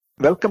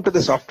Welcome to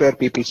the Software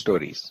People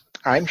Stories.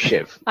 I'm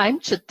Shiv. I'm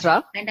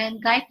Chitra. And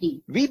I'm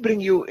Gayatri. We bring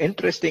you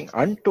interesting,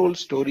 untold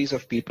stories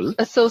of people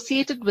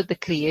Associated with the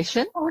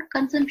creation Or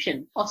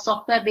consumption of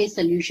software-based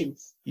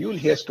solutions. You'll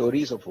hear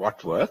stories of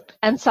what worked,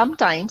 and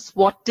sometimes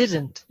what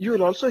didn't, you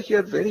will also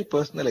hear very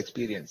personal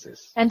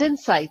experiences. and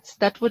insights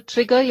that would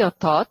trigger your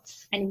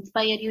thoughts And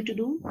inspire you to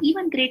do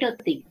even greater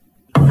things.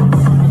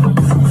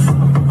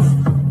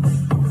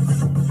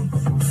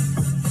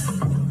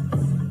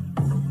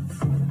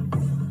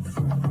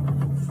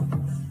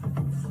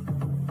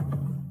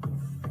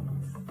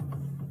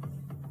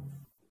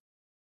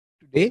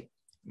 Today,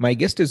 my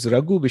guest is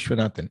Raghu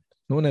Vishwanathan,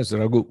 known as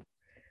Raghu.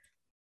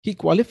 He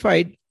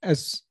qualified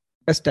as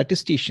a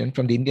statistician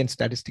from the Indian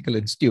Statistical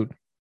Institute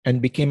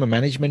and became a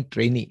management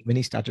trainee when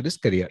he started his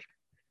career.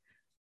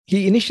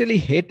 He initially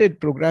hated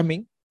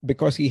programming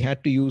because he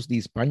had to use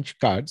these punch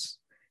cards,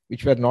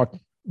 which were not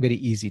very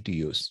easy to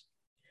use.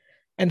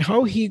 And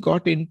how he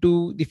got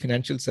into the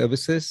financial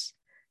services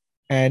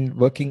and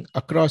working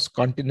across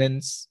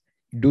continents,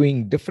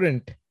 doing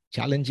different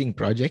challenging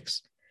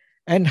projects,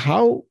 and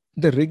how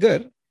the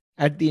rigor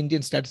at the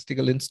Indian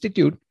Statistical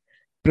Institute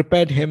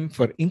prepared him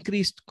for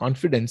increased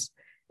confidence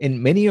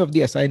in many of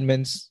the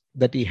assignments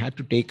that he had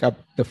to take up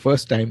the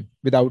first time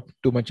without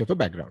too much of a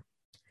background.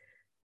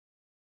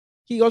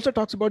 He also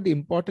talks about the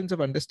importance of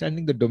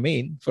understanding the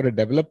domain for a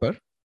developer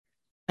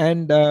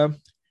and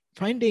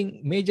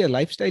finding major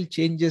lifestyle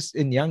changes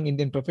in young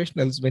Indian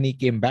professionals when he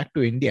came back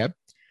to India.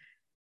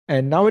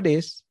 And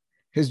nowadays,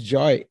 his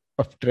joy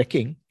of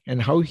trekking and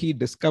how he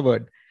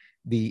discovered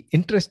the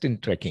interest in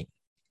trekking.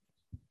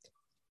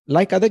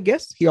 Like other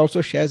guests, he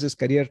also shares his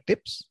career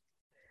tips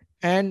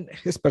and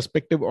his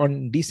perspective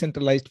on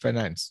decentralized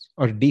finance,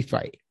 or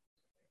DeFi.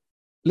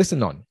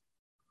 Listen on.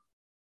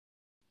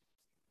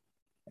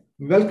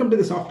 Welcome to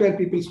the Software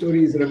People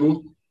Stories,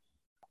 Raghu.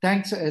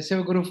 Thanks,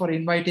 Sivaguru, for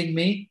inviting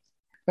me.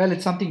 Well,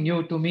 it's something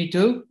new to me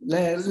too.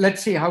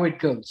 Let's see how it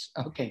goes.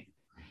 Okay.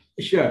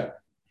 Sure.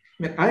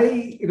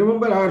 I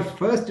remember our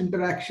first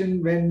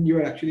interaction when you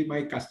were actually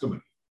my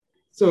customer.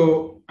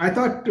 So I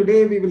thought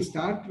today we will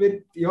start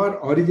with your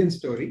origin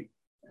story.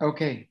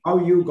 Okay. How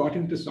you got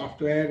into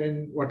software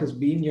and what has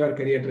been your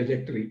career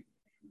trajectory.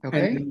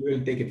 Okay. And then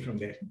we'll take it from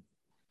there.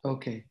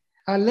 Okay.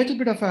 A little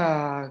bit of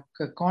a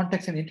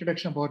context and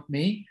introduction about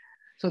me.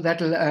 So that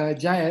will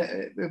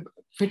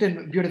fit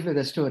in beautifully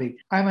with the story.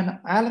 I'm an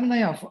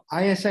alumni of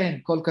ISI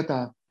in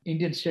Kolkata,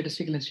 Indian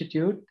Statistical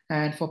Institute.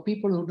 And for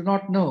people who do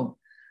not know,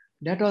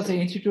 that was the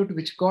institute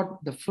which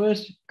got the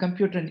first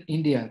computer in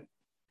India.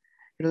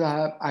 It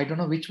was, I don't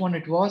know which one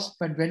it was,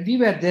 but when we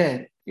were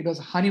there, it was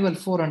Honeywell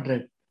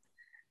 400.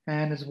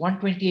 And it's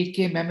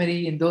 128K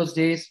memory in those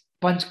days,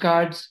 punch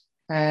cards.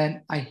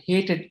 And I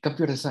hated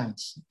computer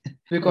science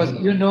because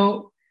you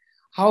know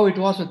how it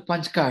was with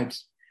punch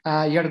cards. You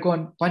had to go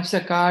and punch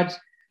the cards,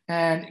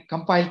 and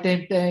compile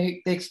time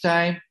takes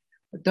time.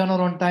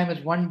 Turnaround time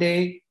is 1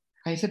 day.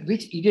 I said,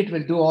 which idiot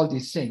will do all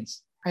these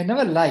things? I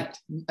never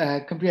liked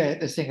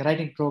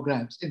writing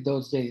programs in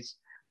those days.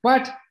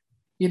 But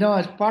you know,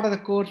 as part of the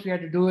course, we had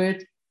to do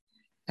it.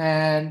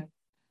 And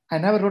I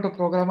never wrote a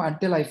program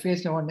until I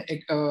faced one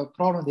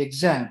problem with the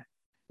exam.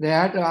 They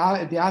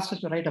asked us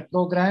to write a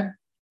program.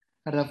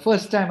 And the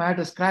first time I had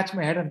to scratch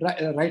my head and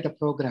write a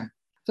program.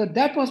 So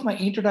that was my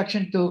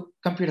introduction to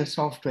computer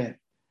software.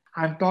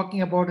 I'm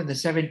talking about in the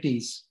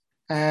 70s.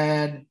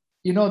 And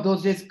you know,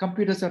 those days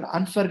computers are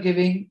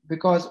unforgiving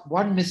because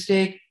one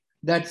mistake,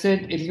 that's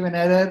it, it'll give an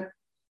error.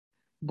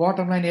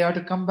 Bottom line, you have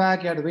to come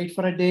back, you have to wait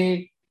for a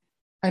day.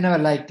 I never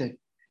liked it.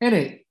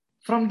 Anyway,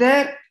 from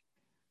there,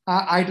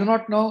 I do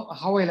not know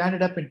how I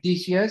landed up in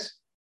TCS,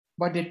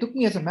 but they took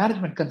me as a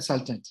management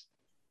consultant,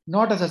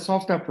 not as a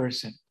software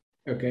person.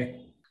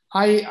 Okay.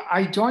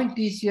 I joined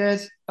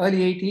TCS in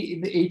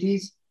the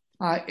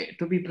 80s,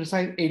 to be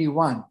precise,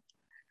 81.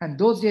 And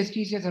those days,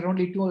 TCS had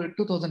only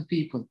 2,000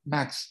 people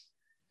max.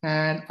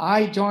 And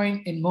I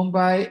joined in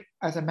Mumbai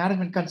as a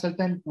management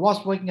consultant,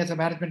 was working as a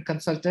management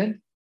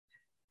consultant.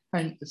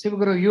 And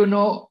Sivaguru, you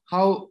know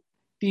how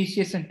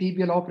TCS and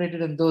TBL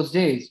operated in those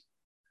days.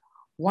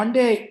 One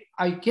day,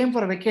 I came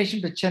for a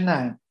vacation to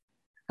Chennai,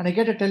 and I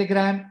get a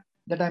telegram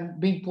that I'm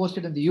being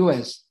posted in the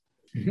US.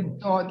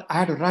 So I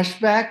had to rush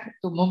back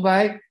to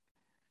Mumbai,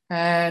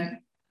 and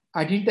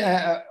I didn't.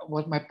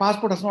 My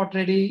passport was not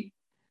ready.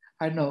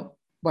 I don't know,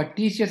 but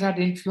TCS had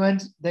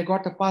influence. They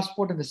got the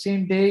passport in the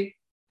same day,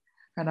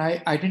 and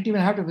I didn't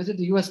even have to visit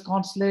the US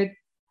consulate.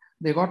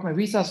 They got my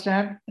visa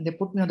stamp, and they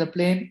put me on the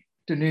plane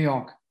to New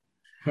York.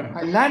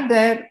 I land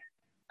there,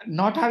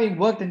 not having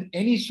worked in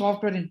any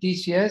software in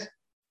TCS,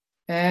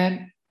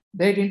 and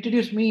they'd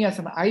introduced me as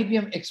an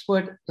IBM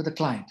expert to the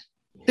client.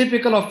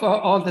 Typical of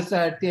all this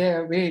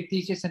way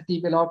TCS and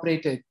TBL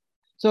operated.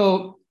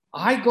 So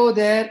I go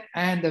there,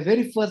 and the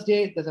very first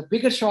day, there's a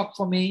bigger shock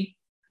for me.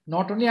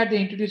 Not only had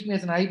they introduced me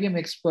as an IBM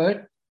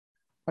expert,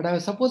 but I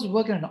was supposed to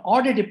work in an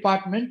audit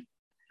department,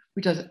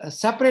 which was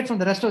separate from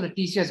the rest of the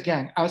TCS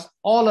gang. I was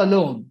all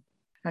alone.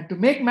 And to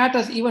make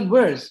matters even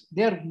worse,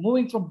 they are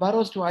moving from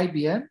Burroughs to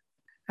IBM.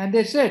 And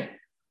they said,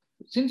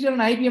 Since you're an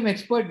IBM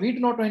expert, we do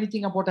not know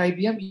anything about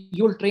IBM.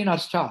 You'll train our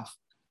staff.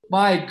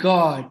 My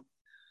God.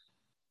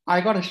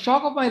 I got a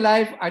shock of my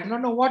life. I do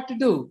not know what to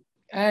do.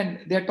 And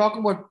they're talking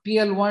about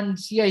PL1,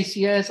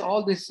 CICS,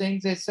 all these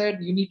things. They said,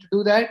 you need to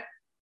do that.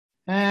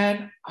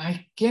 And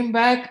I came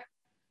back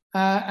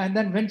and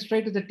then went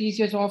straight to the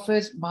TCS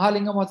office.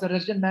 Mahalingam was the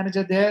resident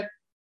manager there.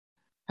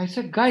 I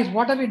said, guys,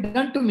 what have you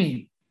done to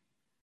me?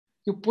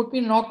 You put me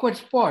in an awkward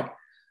spot.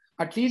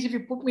 At least if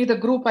you put me in the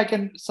group, I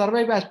can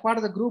survive as part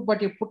of the group,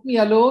 but you put me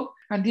alone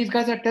and these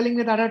guys are telling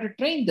me that I have to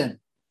train them.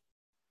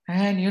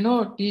 And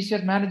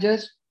TCS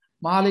managers,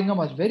 Mahalingam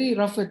was very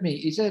rough with me.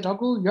 He said,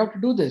 Raghu, you have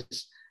to do this.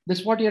 This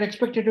is what you're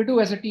expected to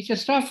do as a TCS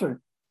staffer.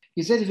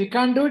 He says, if you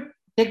can't do it,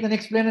 take the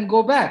next plane and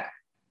go back.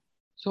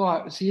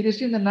 So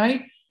seriously, in the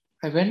night,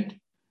 I went.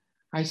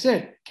 I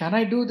said, can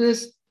I do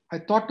this? I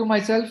thought to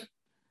myself.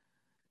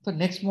 The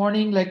next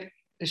morning, like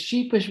a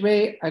sheepish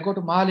way, I go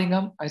to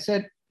Mahalingam. I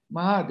said,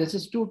 Maha, this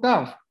is too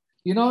tough.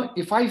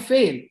 If I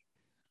fail,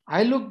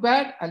 I look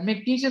bad, I'll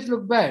make teachers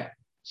look bad.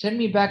 Send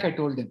me back, I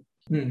told him.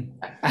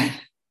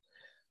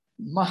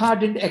 Maha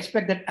didn't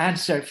expect that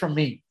answer from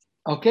me.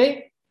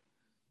 Okay?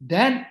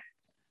 Then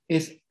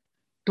his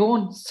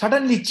tone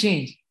suddenly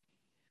changed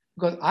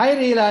because I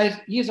realized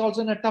he is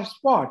also in a tough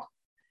spot.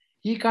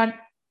 He can't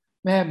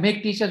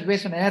make teachers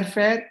based on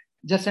airfare,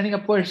 just sending a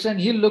person,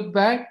 he'll look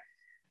bad.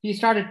 He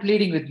started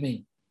pleading with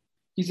me.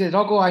 He says,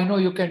 Raghu, I know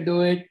you can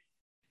do it.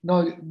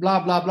 No,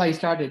 blah, blah, blah. He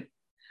started.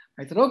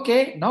 I said,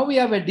 okay, now we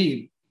have a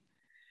deal.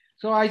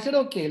 So I said,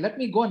 okay, let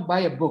me go and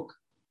buy a book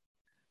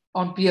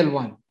on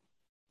PL1.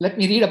 Let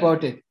me read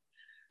about it.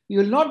 You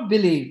will not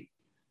believe.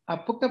 I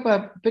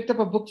picked up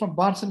a book from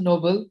Barnes &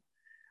 Noble.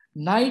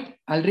 Night,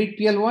 I'll read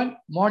PL1.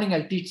 Morning,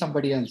 I'll teach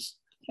somebody else.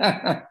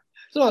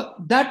 So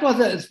that was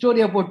a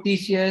story about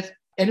TCS.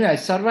 Anyway, I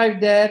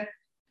survived there.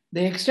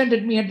 They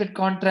extended me into the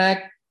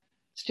contract.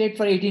 Stayed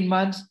for 18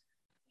 months.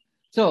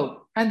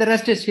 So, and the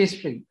rest is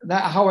history.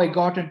 That's how I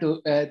got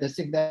into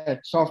that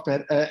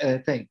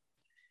software thing.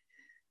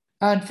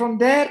 And from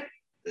there,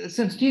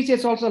 since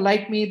TCS also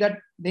liked me, that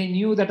they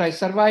knew that I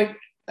survived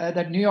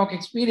that New York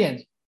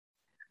experience,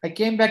 I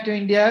came back to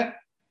India.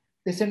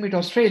 They sent me to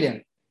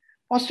Australia.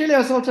 Australia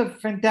was also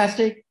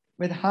fantastic.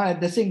 With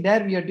the thing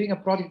there, we are doing a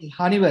project with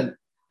Honeywell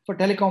for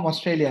Telecom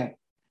Australia.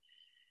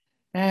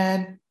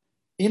 And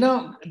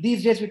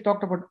these days we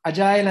talked about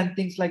agile and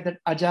things like that,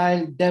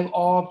 agile,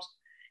 DevOps,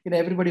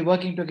 everybody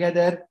working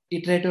together,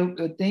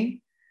 iterative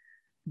thing.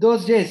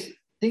 Those days,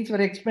 things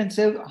were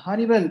expensive.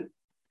 Honeywell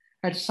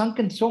had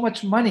sunken so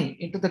much money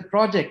into the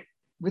project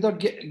without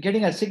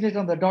getting a signature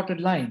on the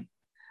dotted line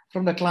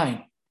from the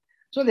client.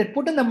 So they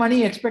put in the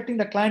money expecting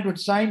the client would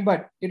sign,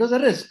 but it was a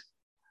risk.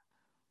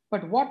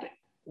 But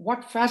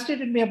what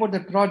fascinated me about the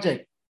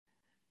project,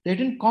 they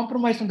didn't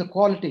compromise on the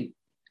quality.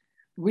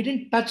 We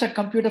didn't touch a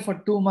computer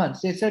for 2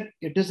 months. They said,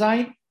 you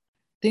design,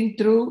 think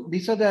through,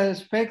 these are the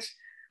specs,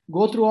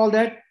 go through all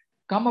that,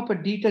 come up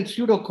with detailed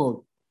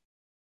pseudocode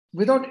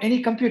without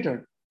any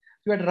computer.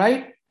 You had to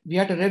write, we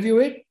had to review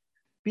it,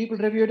 people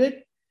reviewed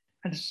it,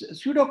 and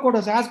pseudocode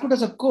was as good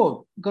as a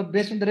code because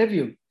based on the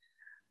review.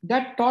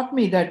 That taught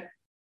me that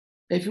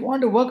if you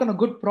want to work on a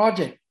good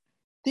project,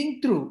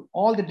 think through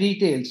all the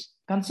details,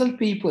 consult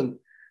people,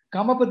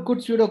 come up with good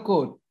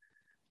pseudocode,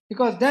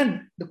 because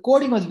then the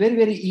coding was very,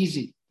 very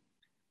easy.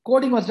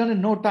 Coding was done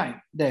in no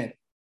time there.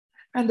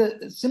 And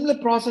the similar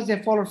process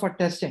they followed for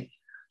testing.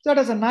 So that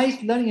was a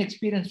nice learning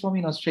experience for me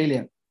in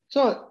Australia.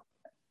 So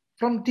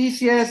from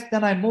TCS,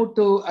 then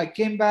I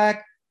came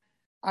back.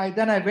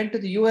 Then I went to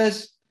the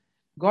US,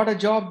 got a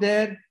job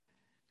there.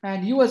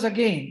 And US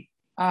again,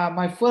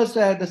 my first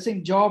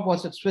job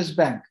was at Swiss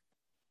Bank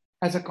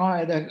as a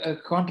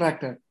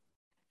contractor.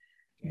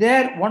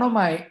 There, one of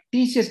my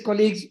TCS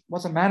colleagues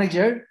was a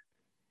manager,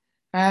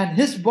 and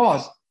his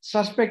boss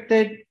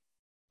suspected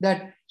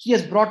that he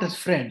has brought his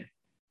friend.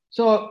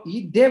 So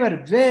they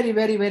were very,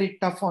 very, very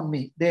tough on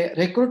me. They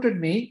recruited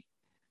me.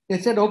 They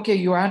said, okay,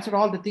 you answered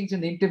all the things in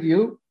the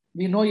interview.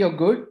 We know you're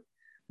good,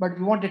 but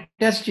we want to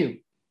test you.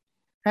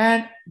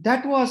 And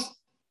that was,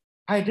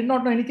 I did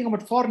not know anything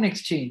about foreign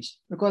exchange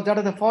because that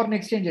is the foreign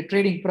exchange, a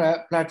trading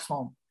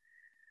platform.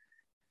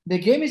 They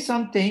gave me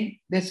something.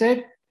 They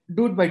said,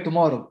 do it by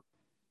tomorrow.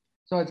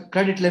 So it's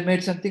credit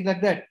limits and things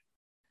like that.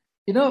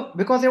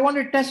 Because they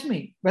wanted to test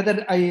me,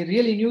 whether I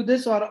really knew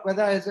this or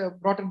whether I was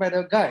brought in by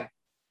the guy.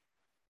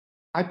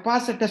 I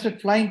passed the test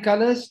with flying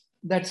colors.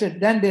 That's it.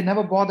 Then they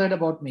never bothered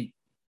about me.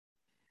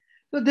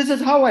 So this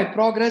is how I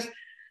progressed.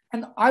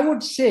 And I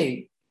would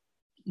say,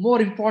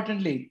 more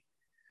importantly,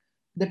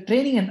 the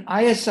training in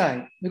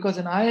ISI, because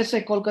in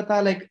ISI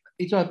Kolkata, like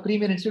it's a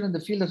premier institute in the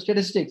field of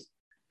statistics,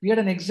 we had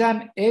an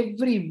exam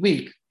every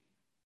week,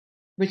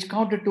 which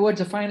counted towards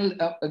the final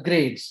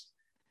grades.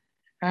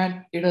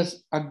 And it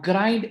was a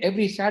grind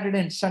every Saturday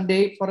and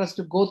Sunday for us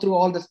to go through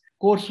all this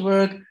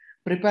coursework,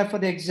 prepare for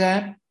the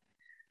exam.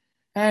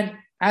 And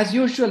as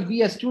usual,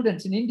 we as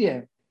students in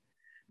India,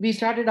 we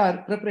started our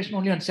preparation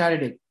only on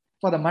Saturday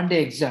for the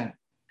Monday exam.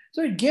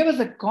 So it gave us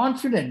the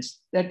confidence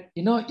that,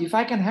 if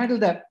I can handle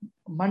that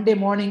Monday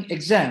morning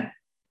exam,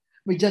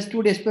 with just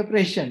 2 days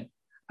preparation,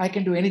 I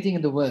can do anything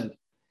in the world.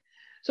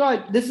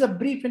 So this is a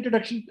brief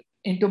introduction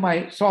into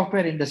my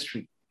software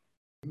industry.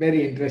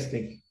 Very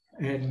interesting.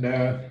 And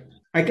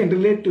I can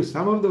relate to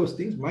some of those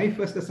things. My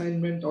first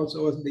assignment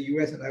also was in the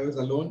US and I was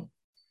alone.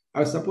 I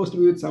was supposed to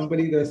be with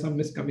somebody. There was some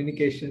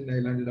miscommunication. I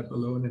landed up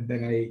alone. And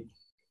then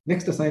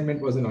next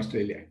assignment was in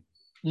Australia.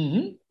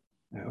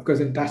 Of course,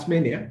 in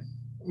Tasmania.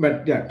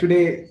 But yeah,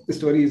 today the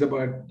story is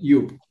about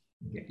you.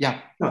 Okay. Yeah.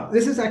 Now,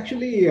 this is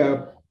actually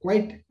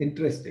quite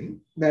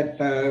interesting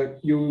that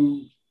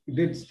you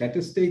did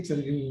statistics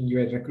and you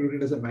were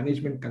recruited as a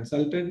management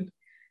consultant.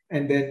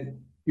 And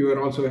then you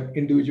were also an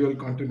individual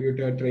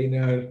contributor,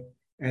 trainer,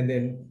 and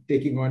then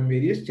taking on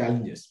various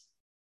challenges.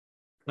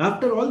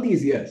 After all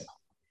these years,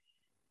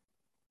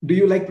 do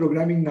you like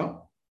programming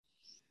now?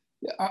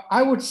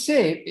 I would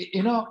say,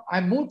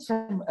 I moved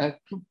from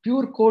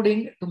pure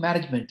coding to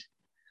management.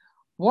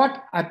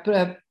 What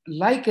I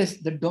like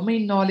is the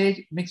domain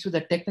knowledge mixed with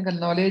the technical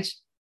knowledge.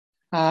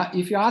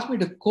 If you ask me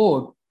to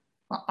code,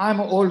 I'm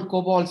an old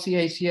COBOL,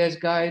 CICS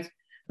guy.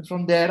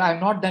 From there,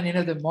 I've not done any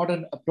of the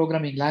modern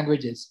programming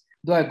languages,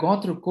 though I've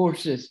gone through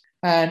courses.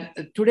 And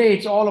today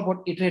it's all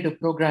about iterative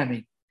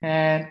programming.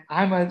 And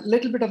I'm a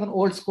little bit of an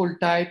old school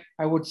type,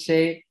 I would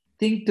say.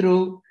 Think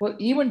through. Well,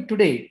 even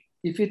today,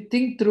 if you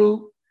think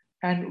through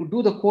and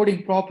do the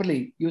coding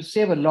properly, you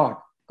save a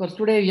lot. Because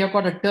today you've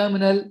got a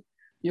terminal,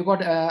 you've got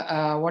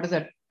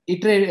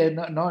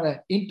interactive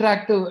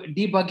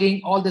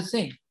debugging, all the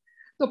same.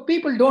 So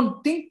people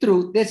don't think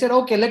through. They said,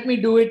 okay, let me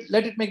do it.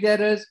 Let it make the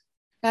errors.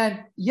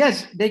 And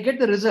yes, they get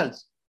the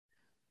results.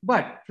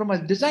 But from a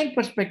design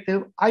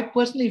perspective, I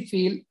personally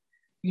feel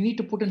you need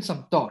to put in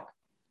some thought.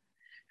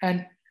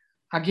 And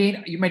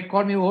again, you might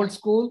call me old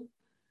school,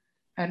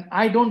 and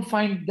I don't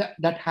find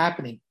that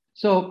happening.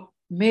 So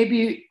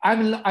maybe I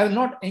will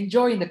not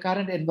enjoy in the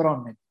current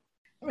environment.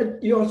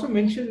 But you also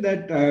mentioned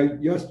that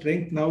your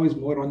strength now is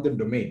more on the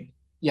domain.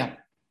 Yeah.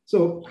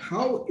 So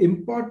how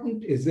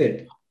important is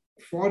it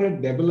for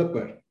a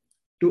developer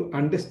to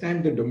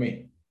understand the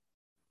domain?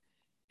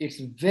 It's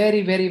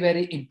very, very,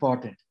 very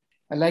important.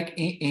 Like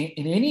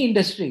in any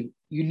industry,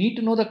 you need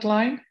to know the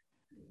client,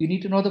 you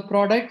need to know the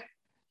product,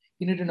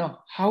 you need to know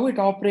how it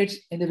operates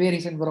in the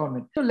various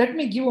environments. So let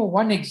me give you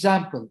one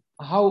example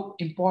how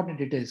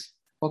important it is.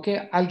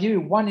 Okay, I'll give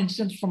you one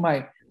instance from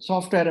my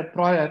software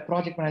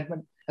project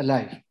management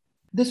life.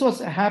 This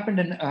happened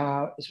in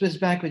Swiss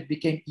Bank, which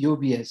became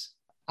UBS.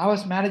 I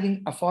was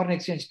managing a foreign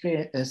exchange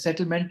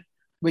settlement,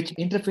 which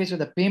interfaces with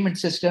the payment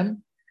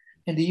system.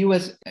 In the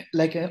US,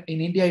 like in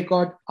India, you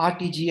got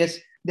RTGS.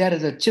 There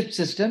is a chip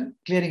system,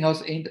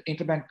 clearinghouse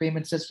interbank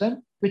payment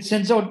system, which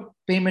sends out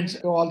payments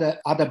to all the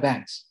other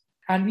banks.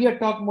 And we are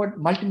talking about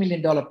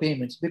multi-million-dollar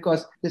payments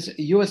because this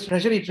US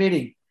Treasury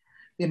trading,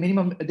 the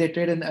minimum they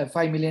trade in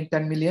 5 million,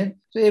 10 million.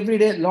 So every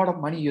day, a lot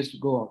of money used to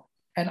go out.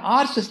 And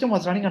our system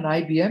was running on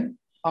IBM.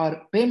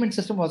 Our payment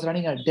system was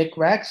running on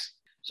DECVAX.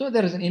 So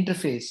there is an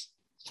interface.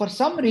 For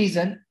some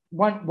reason,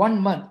 one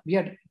month, we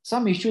had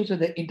some issues with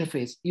the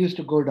interface. It used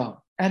to go down.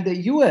 And the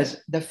US,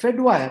 the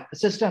Fedwire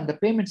system, the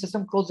payment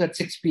system closed at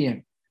 6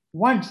 p.m.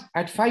 Once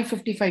at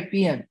 5:55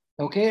 p.m.,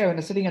 okay, when I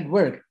was sitting at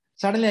work,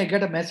 suddenly I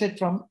get a message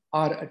from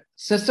our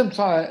system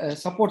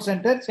support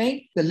center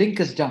saying the link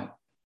is down.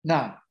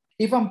 Now,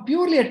 if I'm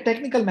purely a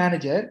technical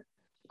manager,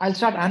 I'll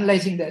start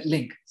analyzing that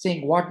link,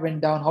 saying what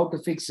went down, how to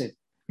fix it.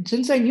 And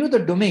since I knew the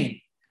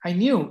domain, I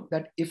knew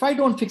that if I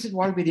don't fix it,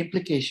 what will be the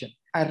implication?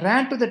 I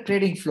ran to the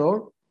trading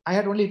floor. I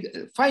had only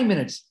 5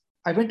 minutes.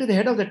 I went to the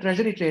head of the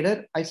treasury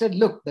trader. I said,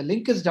 look, the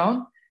link is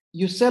down.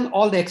 You sell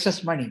all the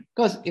excess money.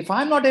 Because if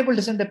I'm not able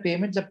to send the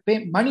payments,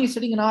 money is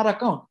sitting in our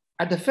account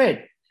at the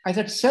Fed. I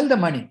said, sell the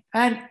money.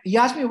 And he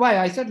asked me why.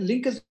 I said,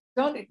 link is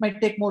down. It might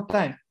take more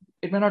time.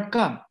 It may not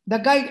come. The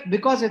guy,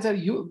 because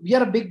we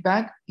are a big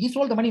bank, he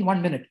sold the money in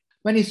 1 minute.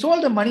 When he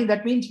sold the money,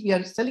 that means we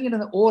are selling it in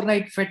the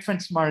overnight Fed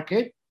funds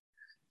market.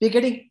 We're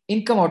getting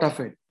income out of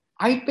it.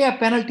 I pay a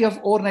penalty of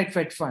overnight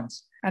Fed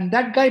funds. And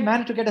that guy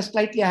managed to get a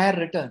slightly higher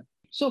return.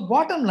 So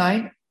bottom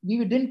line,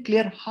 we didn't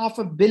clear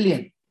 $500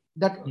 million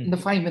in the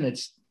 5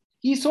 minutes.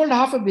 He sold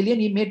 $500 million,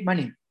 he made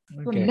money.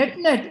 Okay. So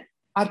net,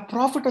 our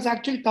profit was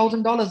actually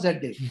 $1,000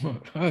 that day.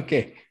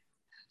 Okay.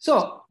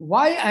 So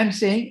why I'm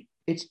saying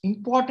it's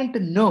important to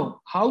know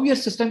how your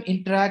system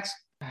interacts,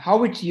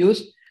 how it's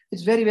used.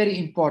 It's very, very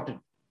important.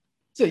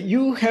 So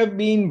you have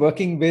been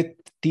working with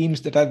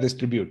teams that are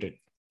distributed.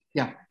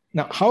 Yeah.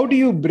 Now, how do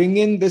you bring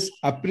in this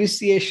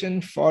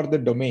appreciation for the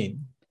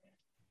domain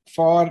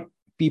for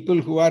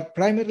people who are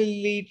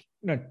primarily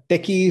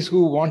techies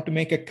who want to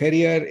make a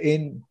career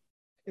in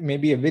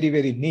maybe a very,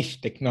 very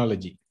niche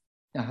technology?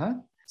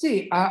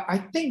 See, I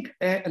think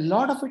a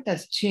lot of it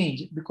has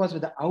changed because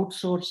with the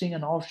outsourcing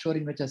and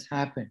offshoring which has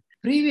happened.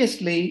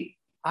 Previously,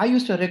 I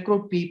used to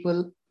recruit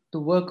people to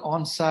work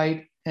on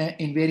site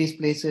in various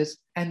places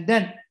and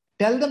then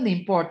tell them the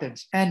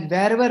importance. And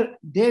wherever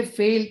they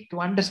fail to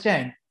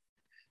understand,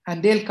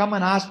 and they'll come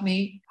and ask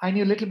me, I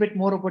knew a little bit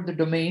more about the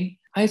domain.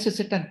 I used to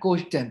sit and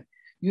coach them.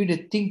 You need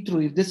to think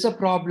through, if this is a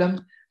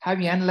problem,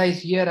 have you analyzed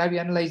here, have you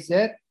analyzed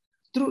there?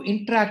 Through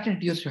interaction,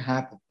 it used to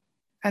happen.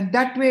 And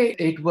that way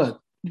it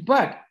worked.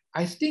 But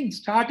I think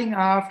starting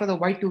after the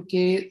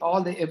Y2K,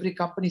 every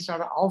company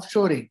started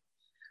offshoring.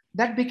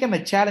 That became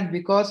a challenge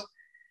because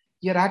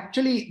you're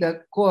actually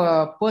the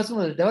person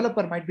or the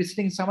developer might be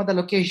sitting in some other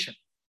location.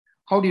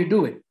 How do you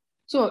do it?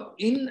 So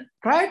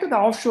prior to the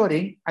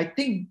offshoring, I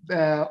think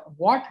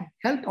what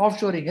helped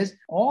offshoring is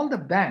all the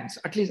banks,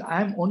 at least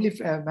I'm only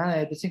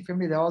familiar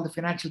with all the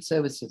financial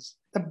services.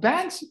 The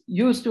banks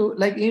used to,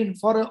 like even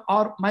for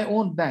my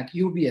own bank,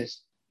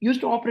 UBS,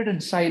 used to operate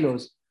in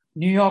silos,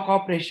 New York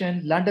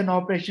operation, London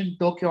operation,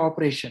 Tokyo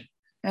operation.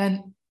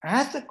 And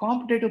as the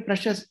competitive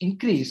pressures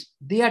increased,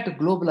 they had to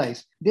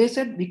globalize. They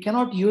said we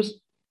cannot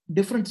use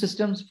different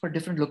systems for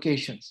different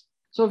locations.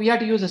 So we had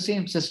to use the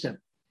same system.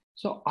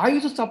 So I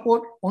used to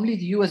support only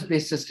the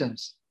US-based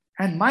systems.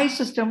 And my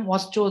system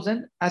was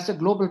chosen as a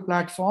global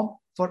platform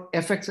for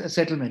FX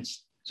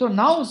settlements. So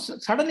now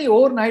suddenly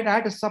overnight, I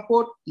had to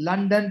support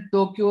London,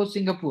 Tokyo,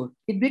 Singapore.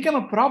 It became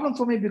a problem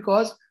for me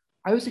because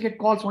I used to get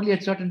calls only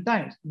at certain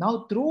times.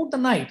 Now throughout the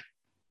night,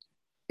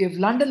 if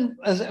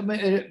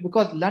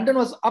because London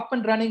was up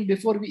and running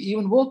before we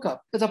even woke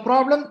up, there's a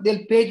problem,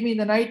 they'll page me in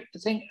the night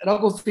saying,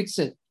 Raghu, fix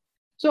it.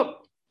 So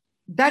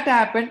that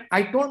happened.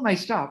 I told my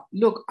staff,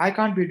 look, I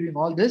can't be doing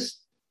all this.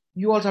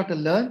 You also have to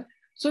learn.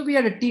 So we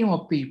had a team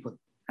of people.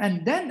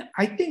 And then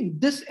I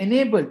think this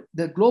enabled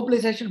the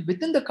globalization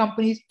within the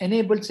companies,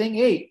 enabled saying,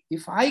 hey,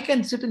 if I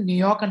can sit in New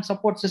York and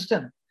support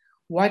system,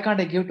 why can't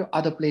I give to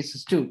other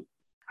places too?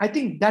 I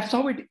think that's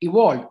how it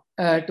evolved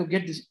to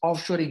get this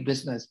offshoring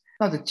business.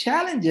 Now, the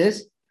challenge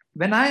is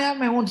when I have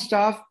my own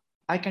staff,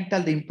 I can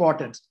tell the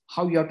importance,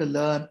 how you have to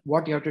learn,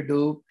 what you have to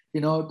do,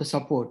 to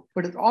support.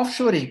 But with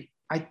offshoring,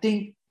 I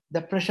think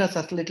the pressures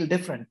are a little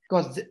different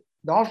because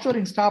the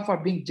offshoring staff are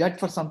being judged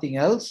for something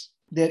else.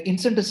 Their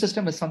incentive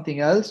system is something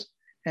else.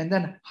 And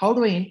then how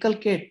do I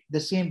inculcate the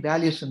same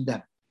values in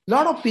them? A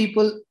lot of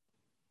people,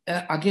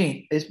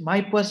 again, is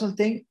my personal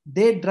thing.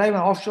 They drive an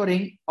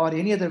offshoring or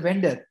any other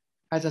vendor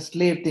as a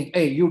slave thing.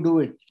 Hey, you do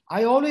it.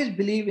 I always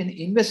believe in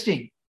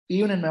investing,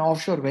 even in my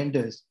offshore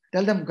vendors.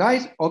 Tell them,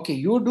 guys, okay,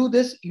 you do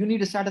this. You need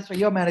to satisfy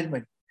your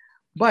management,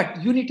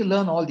 but you need to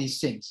learn all these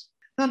things.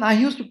 And I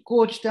used to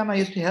coach them. I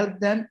used to help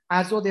them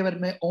as though they were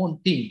my own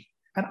team.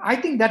 And I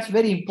think that's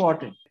very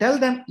important. Tell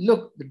them,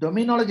 look, the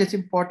domain knowledge is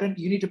important.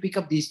 You need to pick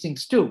up these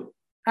things too.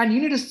 And you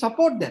need to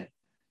support them.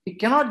 You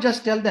cannot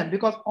just tell them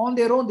because on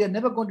their own, they're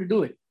never going to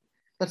do it.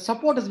 That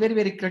support is very,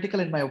 very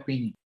critical in my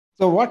opinion.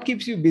 So what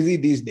keeps you busy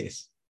these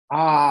days?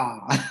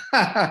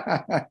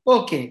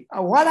 Okay.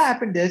 What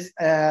happened is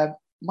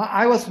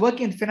I was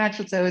working in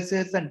financial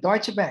services and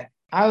Deutsche Bank.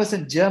 I was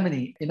in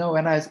Germany,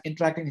 when I was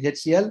interacting with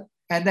HCL.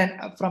 And then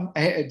from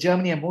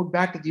Germany, I moved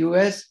back to the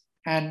US.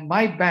 And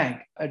my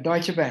bank,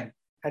 Deutsche Bank,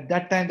 at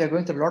that time, they're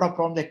going through a lot of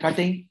problems. They're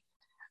cutting.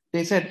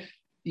 They said,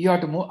 you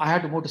have to move. I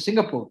had to move to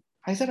Singapore.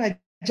 I said, I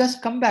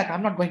just come back.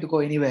 I'm not going to go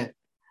anywhere.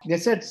 They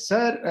said,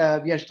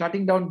 sir, we are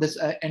shutting down this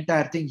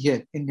entire thing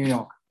here in New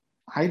York.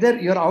 Either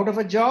you're out of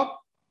a job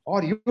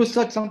or you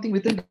search something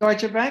within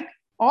Deutsche Bank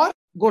or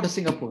go to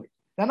Singapore.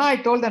 Then I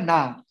told them,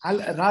 nah, I'll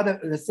rather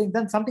think.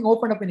 Then something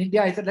opened up in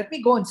India. I said, let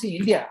me go and see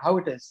India, how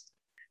it is.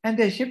 And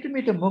they shifted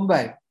me to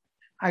Mumbai.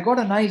 I got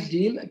a nice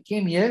deal,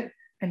 came here,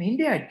 and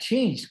India had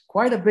changed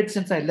quite a bit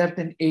since I left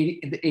in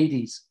the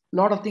 80s. A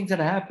lot of things had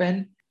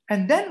happened.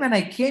 And then when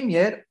I came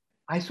here,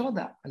 I saw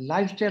the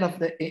lifestyle of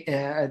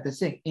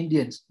the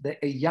Indians, the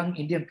young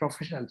Indian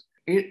professionals.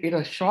 It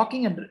was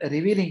shocking and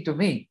revealing to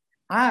me.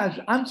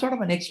 I'm sort of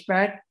an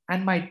expat,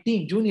 and my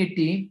team, junior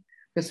team,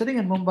 they're sitting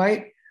in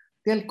Mumbai.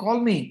 They'll call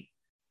me,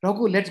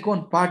 Raghu, let's go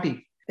and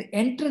party. The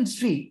entrance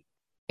fee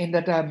in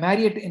that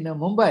Marriott in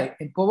Mumbai,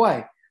 in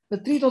Powai, the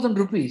 3,000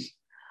 rupees.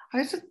 I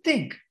used to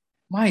think,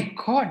 my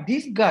God,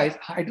 these guys,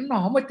 I don't know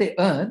how much they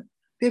earn.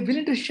 They're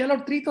willing to shell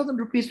out 3,000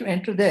 rupees to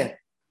enter there.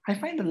 I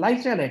find the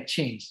lifestyle had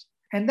changed.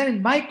 And then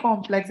in my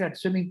complex at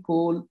swimming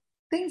pool,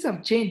 things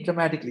have changed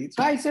dramatically.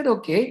 So I said,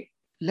 okay,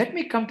 let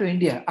me come to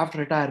India after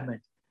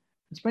retirement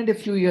and spend a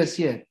few years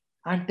here.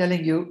 I'm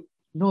telling you,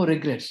 no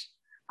regrets.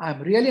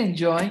 I'm really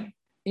enjoying.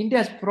 India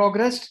has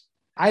progressed.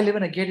 I live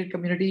in a gated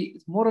community.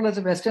 It's more or less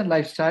a Western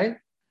lifestyle.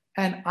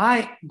 And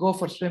I go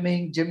for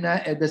swimming, to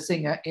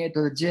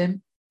the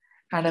gym.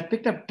 And I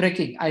picked up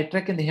trekking. I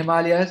trek in the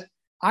Himalayas.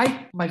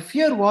 My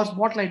fear was,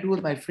 what will I do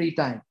with my free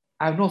time?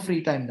 I have no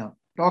free time now.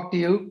 Talk to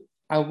you.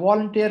 I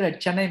volunteer at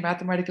Chennai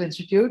Mathematical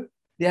Institute.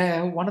 They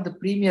have one of the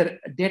premier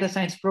data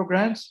science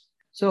programs.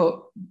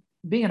 So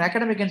being an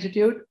academic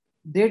institute,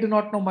 they do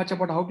not know much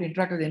about how to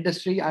interact with the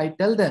industry. I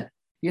tell them,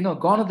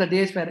 gone are the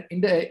days where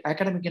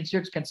academic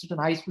institutes can sit in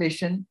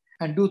isolation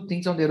and do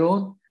things on their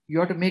own. You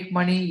have to make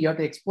money. You have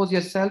to expose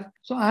yourself.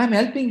 So I'm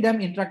helping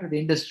them interact with the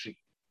industry.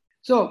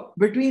 So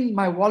between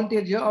my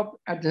volunteer job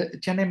at the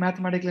Chennai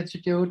Mathematical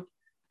Institute,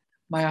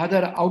 my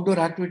other outdoor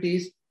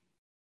activities,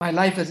 my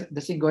life is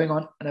this thing going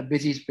on in a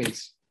busy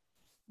space.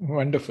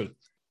 Wonderful.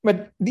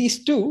 But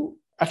these two,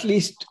 at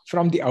least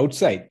from the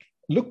outside,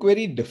 look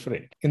very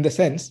different in the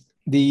sense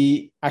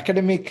the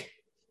academic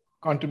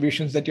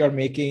contributions that you're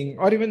making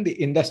or even the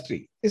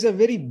industry is a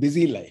very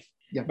busy life.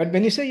 Yeah. But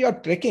when you say you're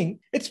trekking,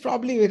 it's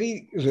probably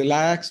very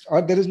relaxed,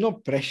 or there is no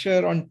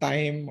pressure on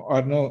time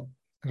or no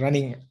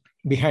running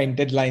behind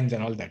deadlines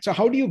and all that. So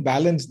how do you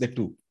balance the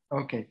two?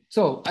 Okay.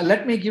 So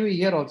let me give you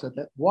here also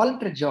the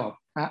volunteer job.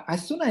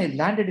 As soon as I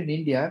landed in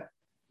India,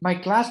 my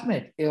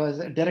classmate, he was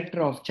a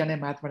director of Chennai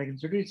Mathematics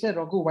Institute, he said,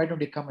 Raghu, why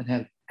don't you come and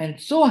help? And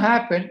it so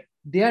happened,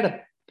 they had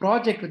a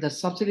project with a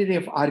subsidiary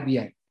of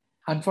RBI.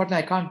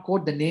 Unfortunately, I can't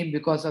quote the name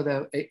because of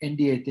the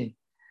NDA thing.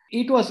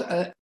 It was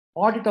an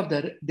audit of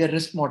their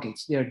risk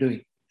models they are doing.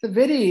 It's a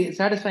very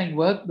satisfying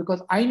work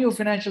because I knew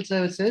financial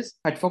services.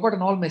 I'd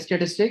forgotten all my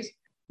statistics.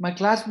 My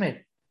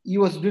classmate, he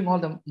was doing all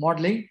the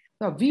modeling.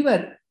 So we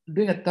were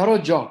doing a thorough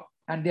job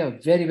and they are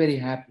very, very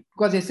happy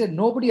because they said,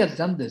 nobody has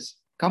done this.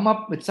 Come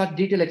up with such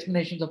detailed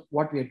explanations of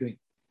what we are doing.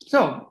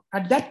 So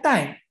at that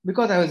time,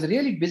 because I was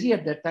really busy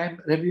at that time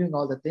reviewing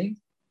all the things,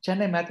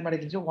 Chennai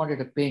Mathematics Institute wanted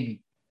to pay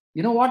me.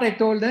 You know what I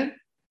told them?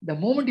 The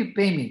moment you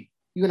pay me,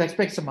 you will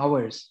expect some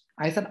hours.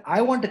 I said,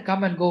 I want to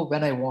come and go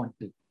when I want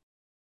to.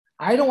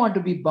 I don't want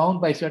to be bound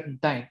by certain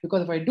time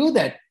because if I do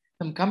that,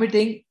 I'm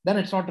committing, then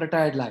it's not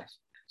retired life.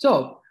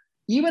 So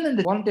even in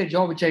the volunteer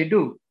job, which I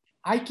do,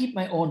 I keep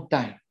my own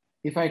time.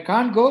 If I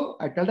can't go,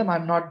 I tell them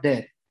I'm not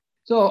there.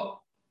 So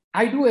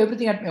I do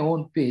everything at my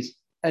own pace.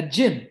 At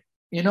gym,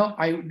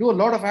 I do a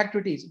lot of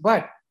activities,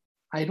 but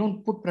I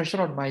don't put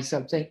pressure on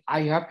myself saying,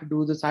 I have to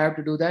do this, I have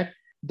to do that.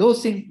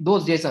 Those things,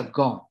 those days are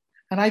gone.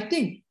 And I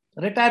think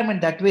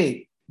retirement that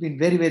way been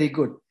very, very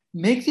good.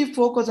 Makes you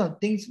focus on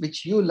things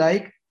which you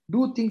like,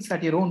 do things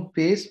at your own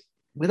pace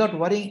without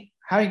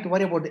having to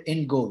worry about the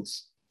end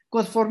goals.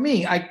 Because for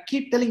me, I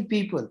keep telling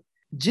people,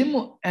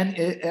 gym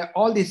and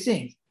all these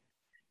things,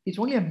 it's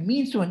only a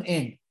means to an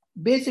end.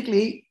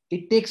 Basically,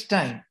 it takes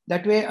time.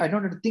 That way, I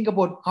don't have to think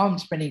about how I'm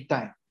spending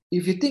time.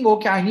 If you think,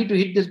 okay, I need to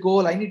hit this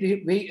goal, I need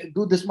to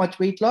do this much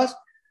weight loss,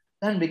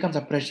 then it becomes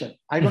a pressure.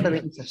 I don't have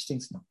any such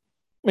things now.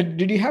 But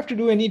did you have to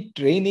do any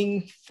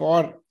training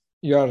for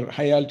your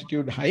high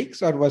altitude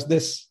hikes, or was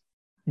this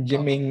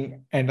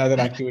gymming and other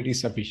activities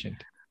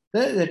sufficient?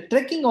 The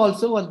trekking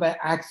also was by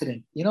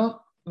accident.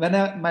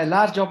 When my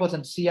last job was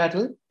in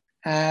Seattle,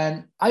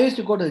 and I used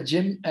to go to the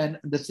gym and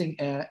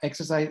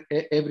exercise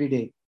every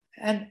day.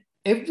 And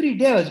every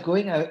day I was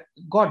going, I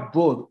got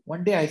bored.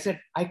 One day I said,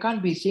 I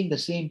can't be seeing the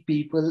same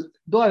people.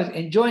 Though I was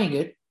enjoying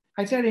it,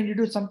 I said, I need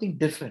to do something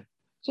different.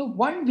 So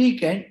one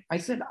weekend, I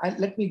said,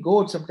 let me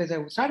go someplace.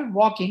 I started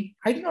walking.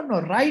 I did not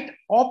know, right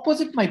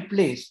opposite my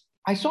place,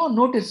 I saw a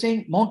notice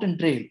saying mountain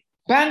trail,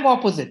 bang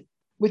opposite,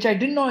 which I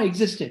didn't know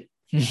existed.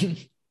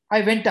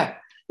 I went up.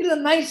 It was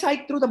a nice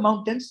hike through the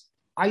mountains,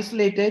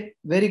 isolated,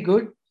 very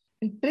good.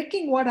 In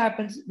trekking, what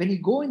happens when you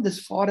go in this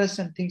forest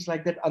and things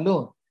like that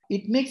alone,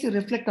 it makes you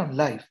reflect on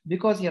life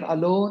because you're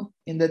alone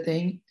in the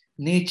thing,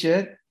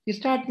 nature. You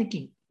start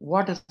thinking,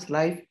 what is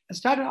life? I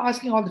started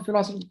asking all the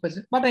philosophical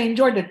questions, but I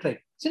enjoyed the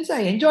trek. Since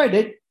I enjoyed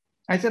it,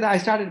 I said I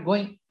started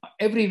going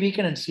every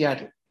weekend in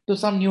Seattle to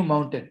some new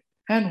mountain.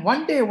 And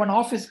one day, one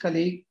office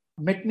colleague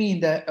met me in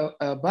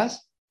the bus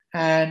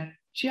and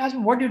she asked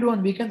me, what do you do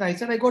on weekends? I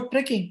said, I go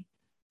trekking.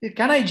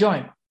 Can I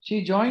join?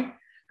 She joined.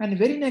 And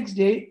very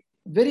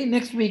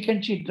next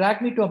weekend, she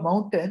dragged me to a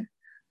mountain,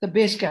 the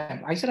base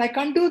camp. I said, I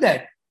can't do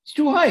that. It's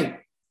too high.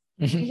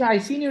 She said, I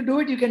seen you do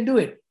it. You can do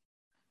it.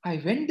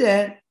 I went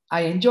there.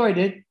 I enjoyed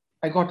it.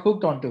 I got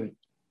hooked onto it.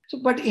 So,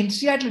 but in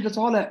Seattle, it was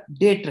all a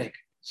day trek.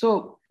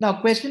 So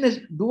now question is,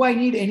 do I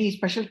need any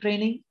special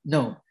training?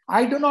 No.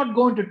 I do not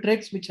go into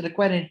treks which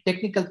require any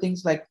technical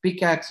things like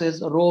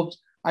pickaxes, ropes.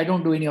 I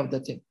don't do any of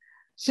that thing.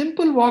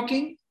 Simple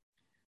walking,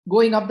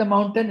 going up the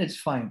mountain, it's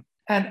fine.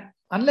 And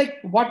unlike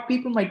what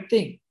people might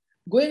think,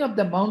 going up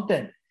the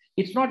mountain,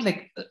 it's not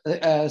like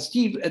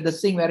steep, the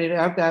thing where you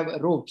have to have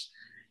ropes.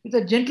 It's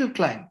a gentle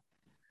climb.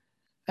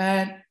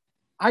 And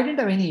I didn't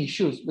have any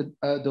issues with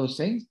those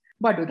things.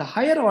 But with the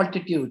higher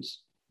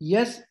altitudes,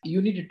 yes,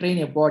 you need to train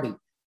your body.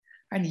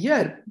 And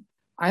here,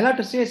 I'll have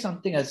to say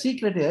something, a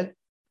secret here.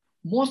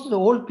 Most of the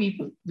old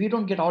people, we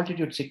don't get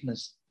altitude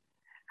sickness.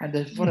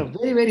 And for a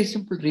very, very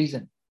simple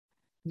reason.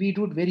 We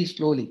do it very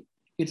slowly.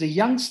 It's the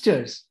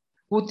youngsters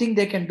who think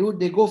they can do it.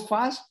 They go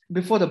fast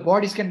before the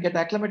bodies can get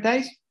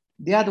acclimatized.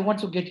 They are the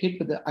ones who get hit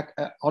with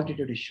the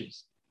altitude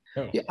issues.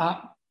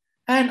 Oh.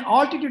 And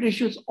altitude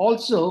issues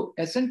also,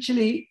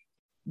 essentially,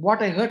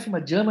 what I heard from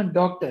a German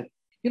doctor,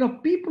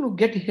 people who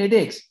get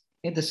headaches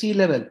at the sea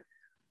level,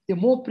 they're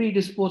more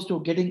predisposed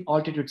to getting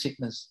altitude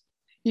sickness.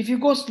 If you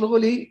go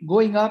slowly,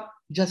 going up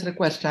just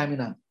requires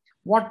stamina.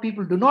 What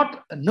people do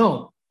not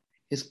know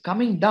is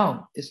coming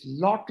down is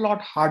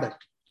lot harder.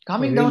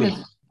 Coming down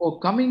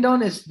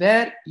is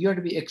where you have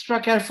to be extra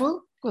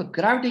careful because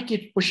gravity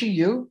keeps pushing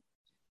you.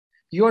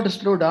 You have to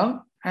slow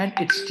down and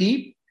it's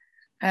steep.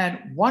 And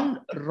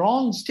one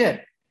wrong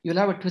step, you'll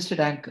have a twisted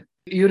ankle.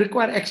 You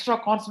require extra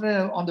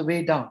concentration on the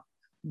way down.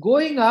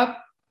 Going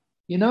up,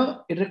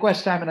 it requires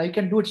stamina. You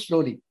can do it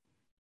slowly.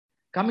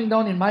 Coming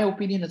down, in my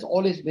opinion, is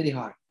always very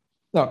hard.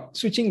 Now,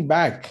 switching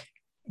back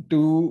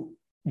to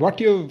what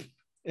you've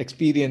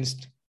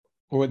experienced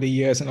over the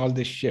years and all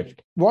this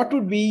shift, what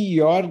would be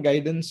your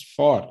guidance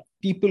for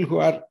people who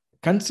are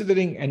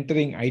considering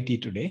entering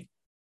IT today?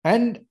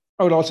 And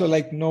I would also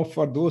like to know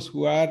for those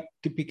who are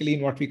typically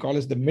in what we call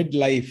as the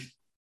midlife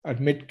or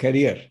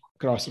mid-career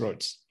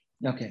crossroads.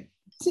 Okay.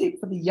 See,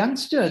 for the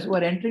youngsters who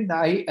are entering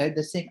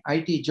the same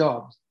IT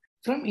jobs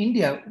from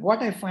India,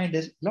 what I find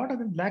is a lot of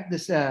them lack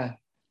this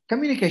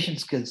communication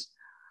skills.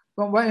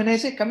 When I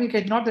say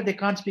communicate, not that they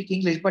can't speak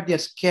English, but they're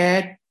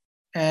scared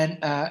and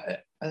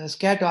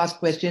scared to ask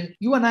questions.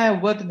 You and I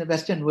have worked in the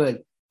Western world.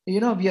 We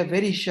are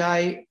very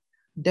shy,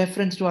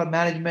 deference to our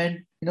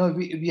management.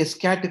 We are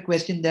scared to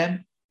question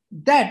them.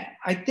 That,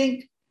 I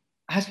think,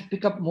 has to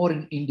pick up more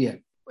in India.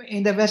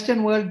 In the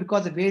Western world,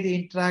 because the way they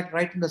interact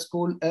right from the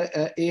school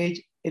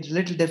age, it's a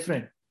little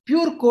different.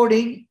 Pure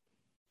coding,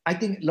 I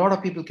think a lot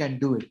of people can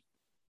do it.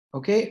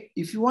 Okay?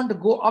 If you want to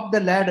go up the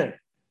ladder,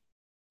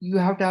 you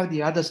have to have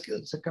the other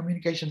skills, the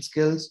communication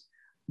skills,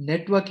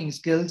 networking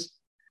skills.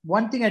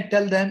 One thing I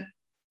tell them,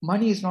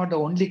 money is not the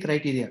only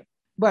criteria.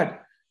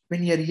 But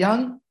when you're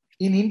young,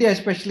 in India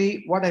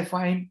especially, what I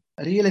find,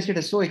 real estate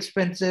is so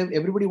expensive.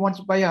 Everybody wants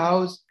to buy a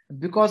house.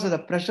 Because of the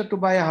pressure to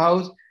buy a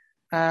house,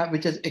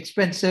 which is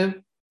expensive,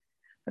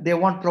 they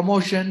want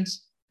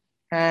promotions.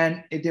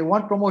 And if they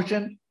want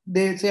promotion,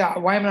 they say,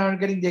 why am I not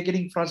getting? They're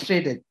getting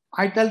frustrated.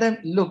 I tell them,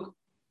 look,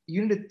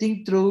 you need to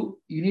think through.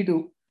 You need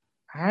to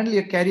handle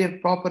your career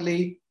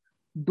properly.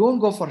 Don't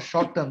go for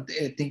short-term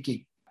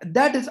thinking.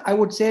 That is, I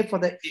would say, for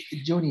the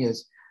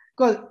juniors.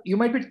 Because you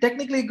might be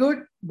technically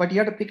good, but you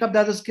have to pick up the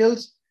other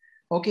skills.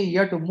 Okay, you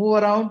have to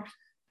move around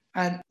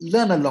and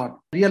learn a lot,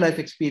 real-life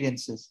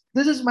experiences.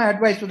 This is my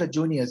advice to the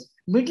juniors.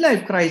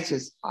 Midlife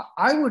crisis,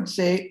 I would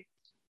say,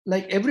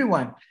 like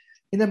everyone,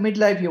 in the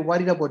midlife, you're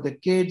worried about the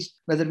kids,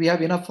 whether we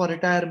have enough for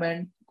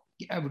retirement,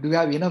 do we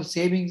have enough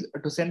savings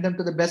to send them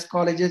to the best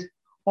colleges,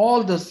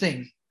 all those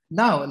things.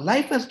 Now,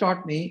 life has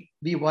taught me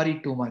we worry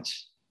too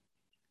much.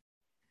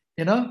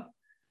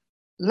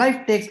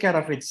 Life takes care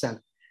of itself.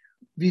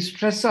 We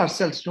stress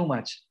ourselves too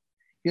much.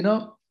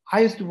 I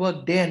used to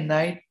work day and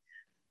night.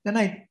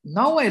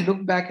 Now I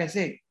look back and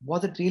say,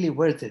 was it really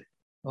worth it?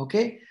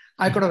 Okay.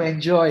 I could have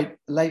enjoyed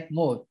life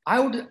more. I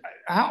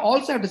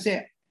also have to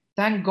say,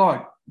 thank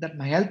God that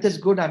my health is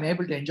good. I'm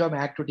able to enjoy my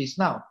activities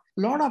now.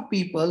 A lot of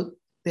people,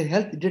 their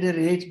health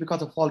deteriorates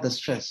because of all the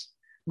stress,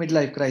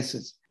 midlife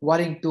crisis,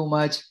 worrying too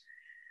much,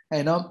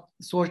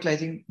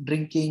 socializing,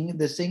 drinking,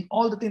 this thing,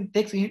 all the things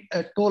takes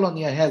a toll on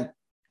your health.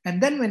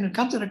 And then when it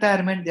comes to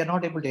retirement, they're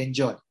not able to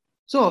enjoy.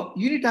 So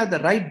you need to have the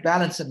right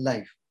balance in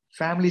life.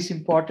 Family is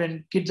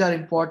important, kids are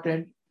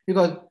important,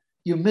 because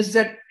you miss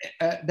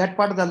that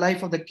part of the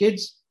life of the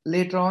kids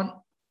later on,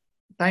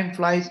 time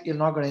flies, you're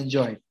not going to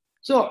enjoy it.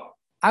 So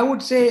I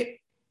would say,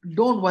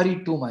 don't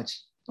worry too much.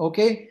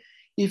 Okay.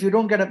 If you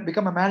don't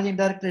become a managing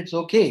director, it's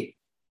okay.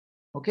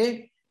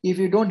 Okay. If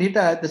you don't hit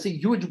this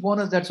huge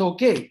bonus, that's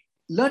okay.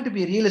 Learn to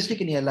be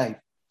realistic in your life,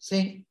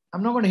 saying,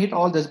 I'm not going to hit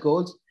all these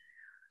goals.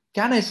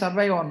 Can I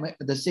survive on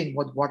this thing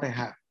with what I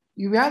have?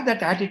 You have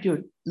that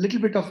attitude, little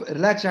bit of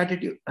relaxed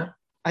attitude,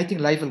 I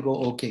think life will go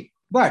okay.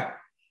 But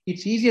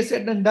it's easier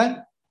said than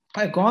done.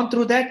 I've gone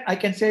through that. I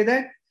can say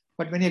that.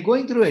 But when you're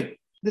going through it,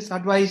 this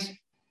advice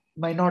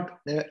might not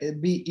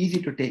be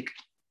easy to take.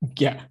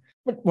 Yeah.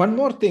 But one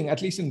more thing,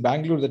 at least in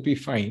Bangalore, that we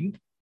find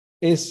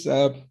is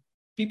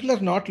people are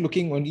not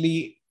looking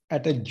only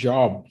at a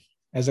job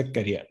as a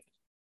career.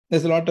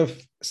 There's a lot of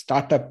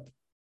startup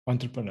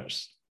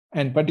entrepreneurs,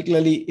 and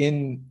particularly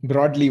in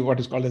broadly what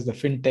is called as the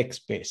fintech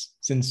space,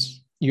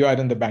 since you are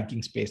in the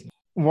banking space.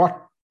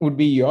 What would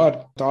be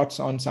your thoughts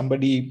on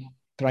somebody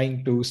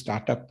trying to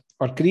start up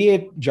or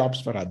create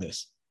jobs for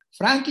others?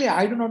 Frankly,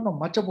 I do not know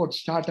much about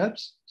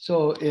startups,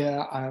 so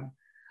I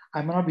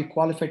may not be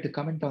qualified to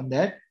comment on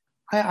that.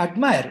 I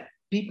admire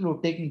people who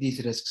are taking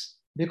these risks,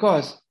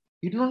 because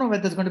you don't know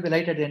whether there's going to be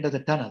light at the end of the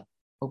tunnel.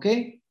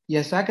 Okay?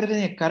 You're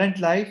sacrificing your current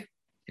life,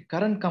 your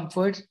current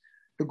comforts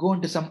to go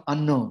into some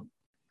unknown.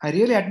 I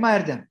really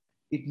admire them.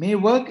 It may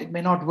work, it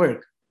may not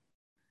work.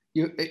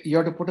 You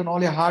have to put in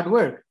all your hard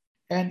work.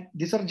 And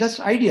these are just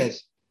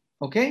ideas.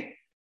 Okay?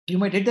 You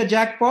might hit the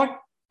jackpot,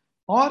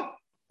 or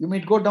you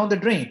might go down the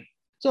drain.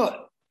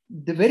 So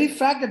the very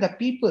fact that the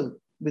people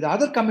with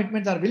other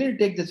commitments are willing to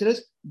take this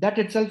risk, that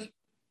itself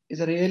is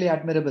a really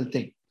admirable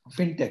thing.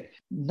 Fintech.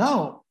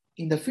 Now,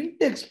 in the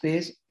fintech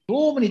space,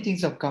 so many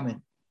things have come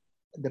in.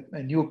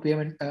 The new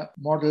payment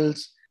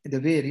models, the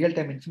way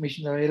real-time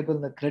information is available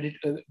in the credit,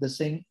 the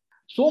thing.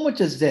 So much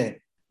is there.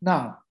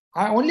 Now,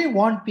 I only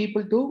want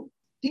people to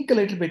think a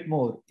little bit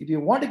more. If you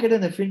want to get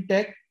in the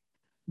fintech,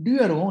 do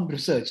your own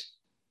research,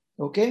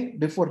 okay,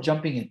 before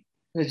jumping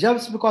in.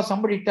 Just because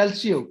somebody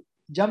tells you,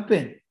 jump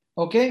in,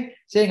 okay,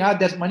 saying,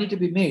 there's money to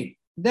be made,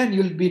 then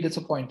you'll be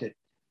disappointed.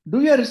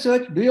 Do your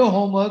research, do your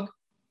homework,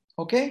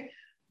 okay?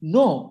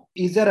 Know,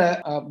 is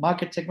there a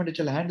market segment which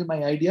will handle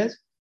my ideas?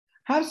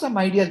 Have some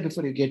ideas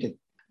before you get it.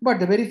 But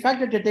the very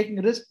fact that you're taking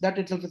a risk, that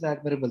itself is an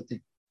admirable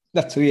thing.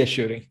 That's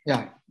reassuring.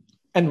 Yeah.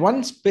 And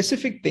one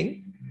specific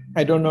thing,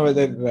 I don't know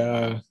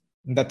whether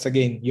that's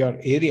again your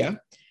area.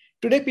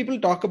 Today, people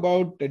talk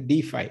about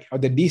DeFi, or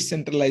the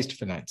decentralized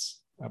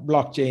finance,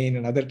 blockchain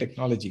and other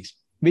technologies,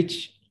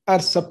 which are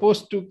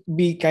supposed to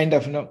be kind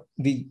of,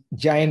 the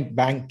giant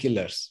bank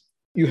killers.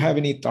 You have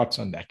any thoughts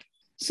on that?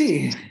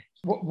 See,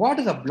 what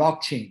is a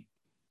blockchain?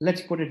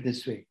 Let's put it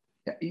this way.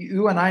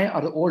 You and I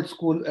are the old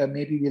school,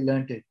 maybe we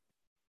learned it.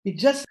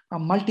 It's just a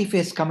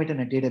multi-phase commit in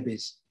a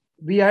database.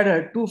 We had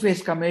a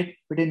two-phase commit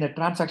between the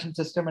transaction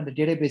system and the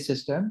database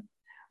system.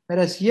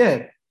 Whereas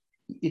here,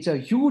 it's a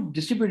huge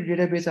distributed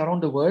database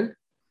around the world.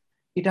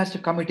 It has to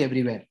commit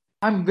everywhere.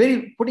 I'm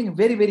putting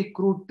very, very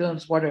crude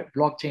terms what a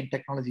blockchain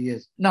technology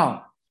is.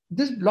 Now,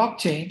 this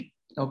blockchain,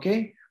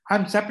 okay,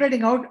 I'm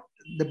separating out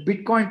the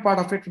Bitcoin part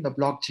of it from the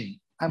blockchain.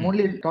 I'm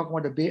only talking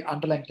about the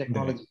underlying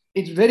technology.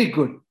 It's very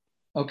good,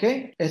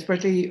 okay?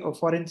 Especially,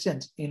 for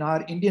instance, in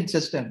our Indian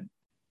system,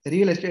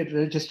 real estate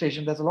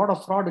registration, there's a lot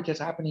of fraud which is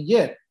happening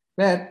here,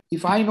 where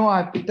if I know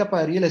I've picked up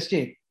a real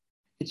estate,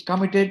 it's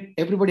committed,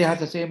 everybody has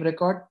the same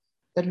record,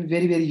 that will be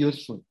very, very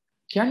useful.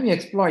 Can we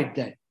exploit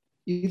that?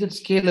 Is it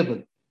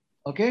scalable?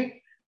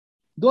 Okay,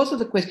 those are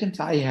the questions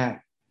I have.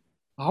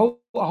 How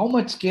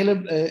much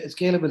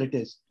scalable it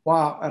is?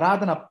 Wow,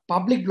 rather than a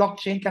public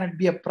blockchain, can it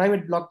be a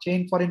private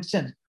blockchain, for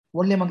instance,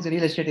 only amongst the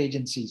real estate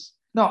agencies?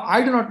 Now,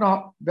 I do not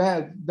know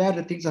where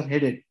the things are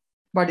headed,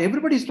 but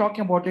everybody's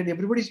talking about it.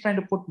 Everybody's trying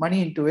to put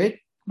money into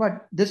it.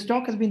 But this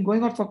talk has been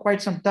going on for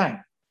quite some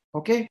time.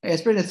 Okay,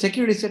 especially the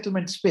security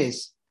settlement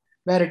space,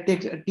 where it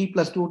takes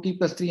T+2,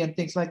 T+3, and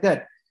things like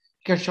that.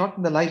 Can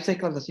shorten the life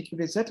cycle of the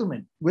security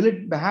settlement. Will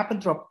it happen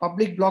through a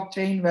public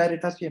blockchain where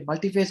it has to be a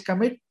multi-phase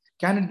commit?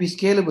 Can it be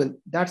scalable?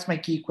 That's my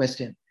key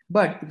question.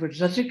 But if it's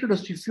restricted to a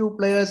few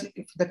players,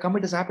 if the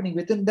commit is happening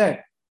within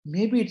that,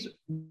 maybe it's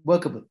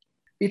workable.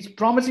 It's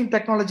promising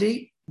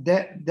technology.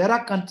 There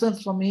are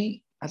concerns for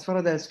me as far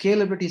as the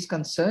scalability is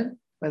concerned.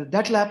 Whether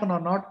that will happen or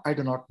not, I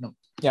do not know.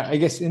 Yeah, I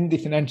guess in the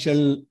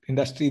financial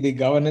industry, the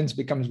governance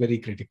becomes very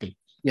critical.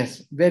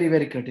 Yes, very,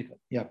 very critical.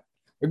 Yeah.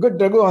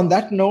 Good, Raghu. On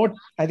that note,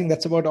 I think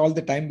that's about all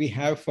the time we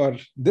have for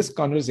this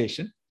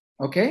conversation.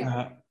 Okay.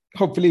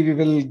 Hopefully, we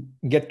will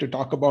get to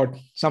talk about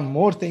some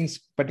more things,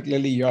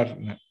 particularly your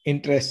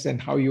interests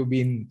and how you've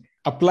been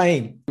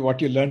applying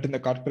what you learned in the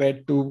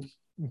corporate to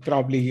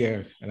probably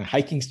a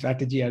hiking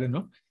strategy. I don't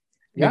know.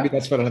 Maybe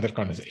that's for another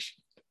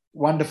conversation.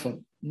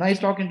 Wonderful. Nice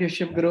talking to you,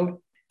 Shiv Guru.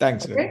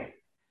 Thanks. Okay. Raghu.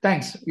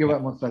 Thanks. You're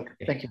most welcome.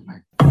 Okay. Thank you.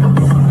 Bye.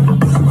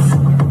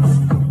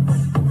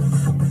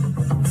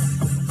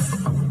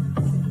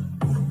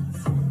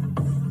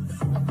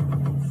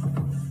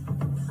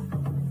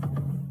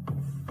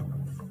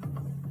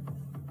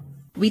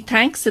 We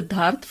thank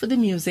Siddharth for the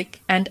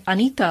music and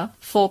Anita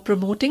for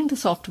promoting the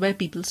Software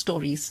People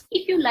Stories.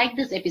 If you like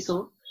this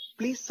episode,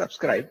 Please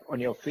subscribe on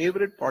your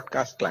favorite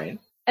podcast client.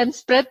 And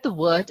spread the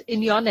word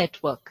in your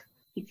network.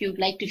 if you'd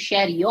like to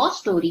share your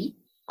story,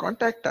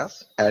 Contact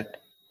us at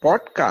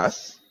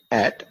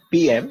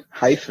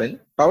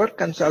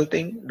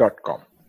podcasts@pm-powerconsulting.com.